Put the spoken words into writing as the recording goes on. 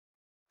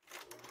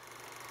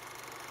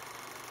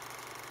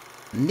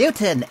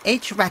Newton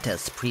H.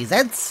 Rattus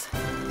presents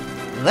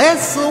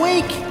This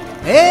Week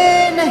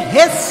in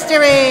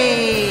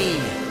History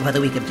for the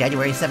week of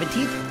January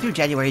 17th through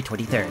January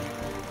 23rd.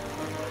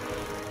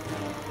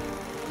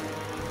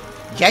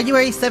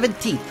 January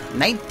 17th,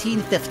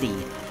 1950,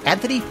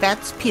 Anthony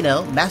Fats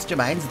Pino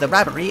masterminds the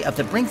robbery of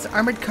the Brinks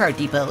Armored Car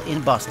Depot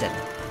in Boston.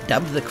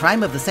 Dubbed the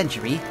crime of the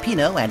century,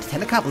 Pino and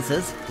 10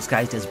 accomplices,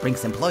 disguised as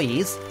Brinks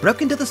employees,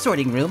 broke into the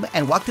sorting room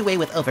and walked away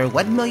with over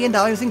 $1 million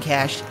in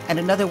cash and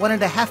another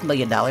 $1.5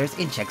 million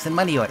in checks and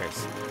money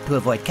orders. To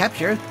avoid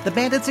capture, the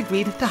bandits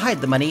agreed to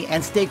hide the money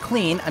and stay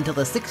clean until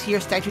the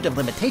 6-year statute of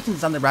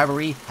limitations on the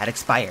robbery had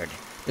expired.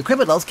 The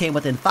criminals came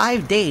within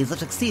 5 days of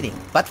succeeding,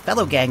 but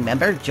fellow gang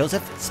member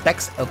Joseph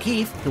Specs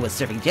O'Keefe, who was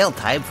serving jail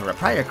time for a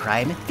prior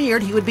crime,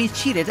 feared he would be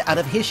cheated out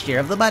of his share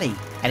of the money,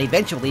 and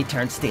eventually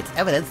turned state's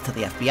evidence to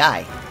the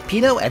FBI.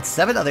 Pino and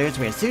 7 others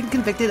were soon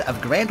convicted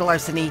of grand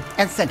larceny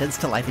and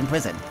sentenced to life in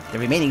prison. The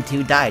remaining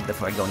 2 died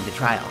before going to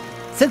trial.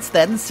 Since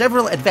then,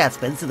 several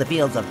advancements in the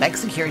fields of bank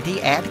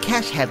security and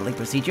cash handling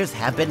procedures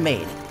have been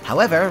made.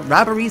 However,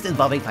 robberies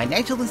involving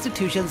financial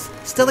institutions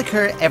still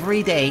occur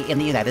every day in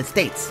the United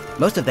States,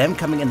 most of them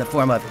coming in the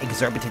form of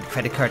exorbitant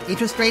credit card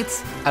interest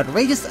rates,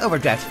 outrageous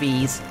overdraft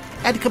fees,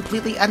 and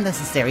completely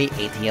unnecessary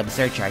ATM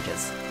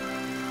surcharges.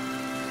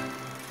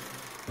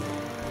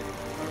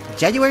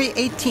 January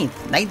 18th,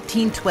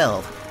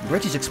 1912.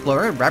 British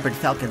explorer Robert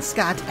Falcon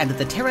Scott and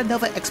the Terra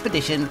Nova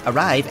expedition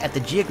arrive at the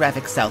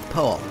geographic South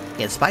Pole.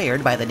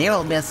 Inspired by the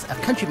narrow miss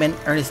of countryman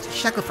Ernest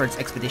Shackelford's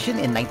expedition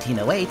in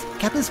 1908,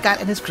 Captain Scott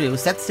and his crew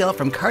set sail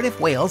from Cardiff,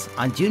 Wales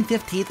on June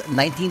 15,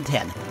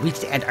 1910,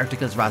 reached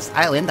Antarctica's Ross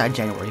Island on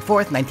January 4,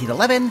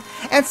 1911,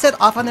 and set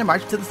off on their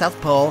march to the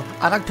South Pole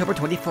on October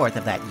 24th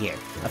of that year.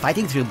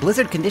 Fighting through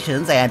blizzard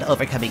conditions and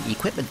overcoming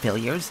equipment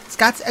failures,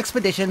 Scott's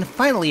expedition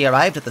finally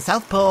arrived at the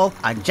South Pole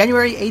on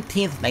January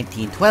 18,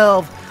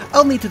 1912,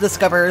 only to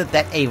discover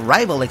that a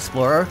rival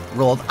explorer,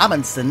 Roald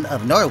Amundsen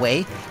of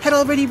Norway, had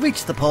already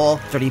reached the pole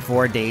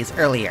 34 days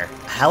earlier.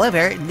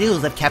 However,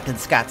 news of Captain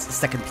Scott's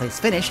second-place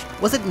finish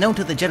wasn't known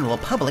to the general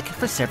public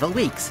for several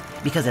weeks,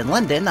 because in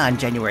London on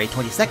January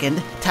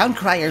 22nd, town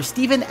crier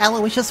Stephen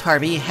Aloysius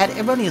Harvey had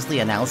erroneously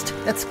announced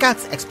that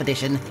Scott's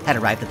expedition had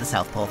arrived at the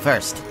South Pole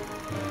first.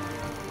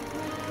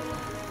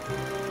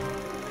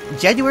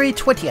 January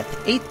 20th,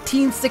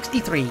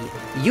 1863,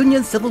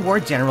 Union Civil War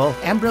General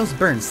Ambrose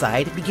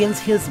Burnside begins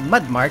his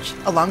mud march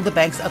along the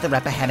banks of the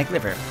Rappahannock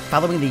River.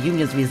 Following the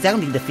Union's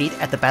resounding defeat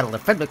at the Battle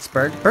of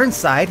Fredericksburg,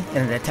 Burnside, in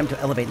an attempt to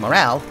elevate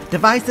morale,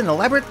 devised an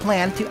elaborate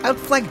plan to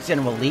outflank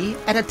General Lee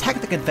and attack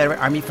the Confederate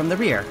Army from the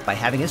rear by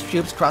having his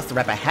troops cross the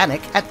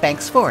Rappahannock at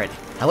Banks Ford.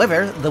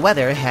 However, the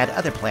weather had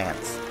other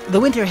plans. The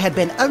winter had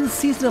been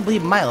unseasonably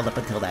mild up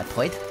until that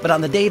point, but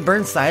on the day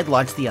Burnside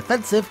launched the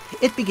offensive,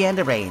 it began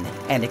to rain,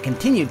 and it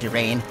continued to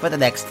rain for the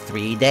next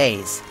 3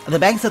 days. The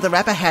banks of the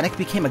Rappahannock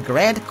became a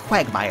grand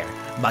quagmire,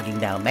 bogging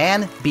down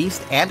man,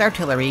 beast, and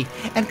artillery,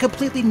 and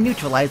completely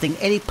neutralizing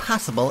any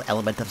possible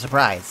element of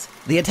surprise.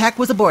 The attack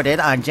was aborted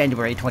on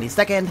January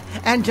 22nd,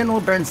 and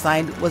General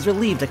Burnside was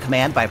relieved of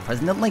command by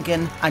President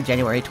Lincoln on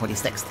January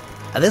 26th.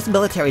 This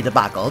military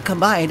debacle,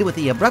 combined with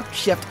the abrupt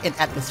shift in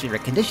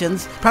atmospheric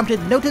conditions,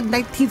 prompted noted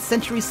 19th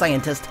century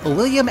scientist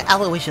William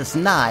Aloysius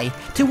Nye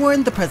to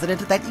warn the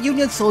president that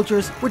Union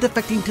soldiers were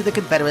defecting to the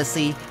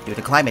Confederacy due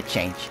to climate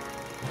change.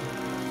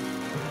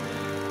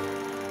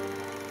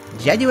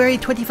 January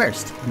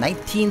 21st,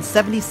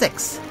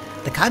 1976.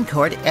 The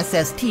Concorde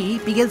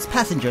SST begins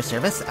passenger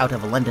service out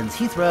of London's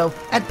Heathrow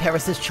and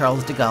Paris's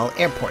Charles de Gaulle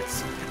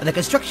airports. The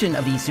construction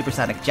of these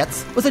supersonic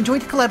jets was a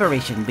joint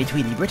collaboration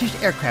between the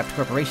British Aircraft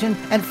Corporation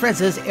and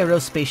France's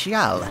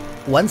Aerospatiale.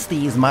 Once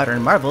these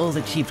modern marvels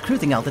achieved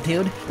cruising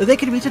altitude, they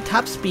could reach a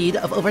top speed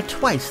of over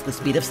twice the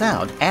speed of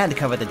sound and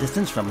cover the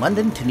distance from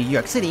London to New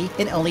York City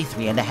in only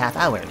 3.5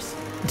 hours.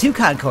 2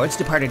 Concordes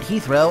departed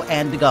Heathrow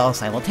and de Gaulle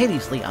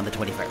simultaneously on the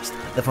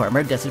 21st, the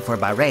former destined for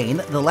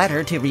Bahrain, the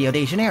latter to Rio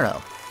de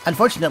Janeiro.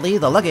 Unfortunately,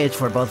 the luggage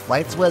for both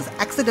flights was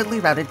accidentally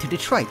routed to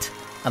Detroit.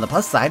 On the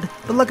plus side,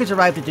 the luggage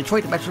arrived at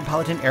Detroit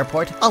Metropolitan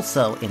Airport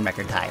also in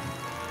record time.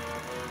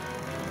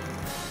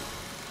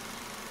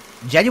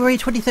 January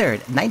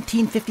 23rd,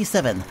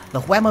 1957, the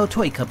Wham-O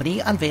Toy Company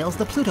unveils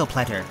the Pluto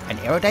Platter, an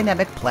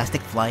aerodynamic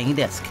plastic flying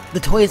disc. The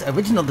toy's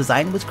original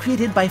design was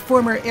created by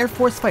former Air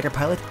Force fighter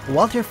pilot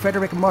Walter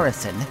Frederick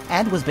Morrison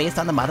and was based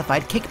on the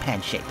modified cake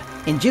pan shape.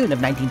 In June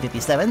of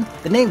 1957,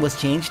 the name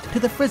was changed to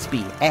the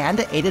Frisbee,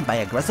 and, aided by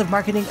aggressive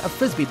marketing of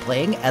Frisbee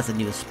playing as a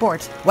new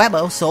sport,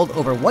 Wham-O sold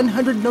over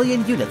 100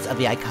 million units of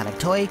the iconic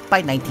toy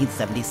by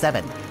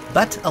 1977.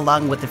 But,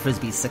 along with the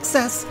Frisbee's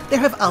success, there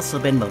have also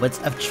been moments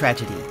of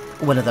tragedy.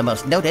 One of the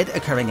most noted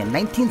occurring in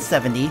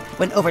 1970,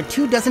 when over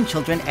 24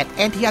 children at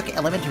Antioch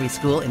Elementary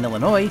School in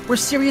Illinois were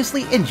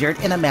seriously injured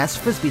in a mass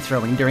Frisbee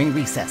throwing during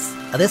recess.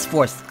 This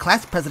forced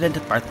class president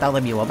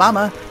Bartholomew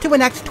Obama to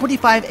enact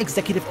 25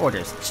 executive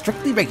orders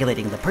strictly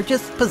regulating the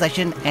purchase,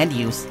 possession, and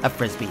use of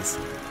Frisbees.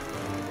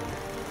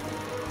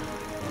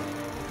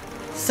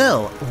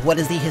 So, what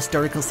is the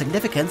historical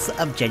significance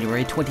of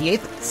January 28,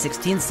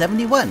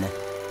 1671?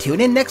 Tune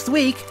in next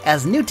week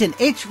as Newton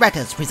H.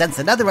 Rattus presents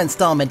another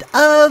installment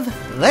of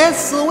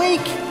This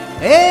Week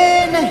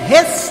in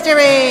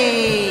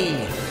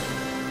History!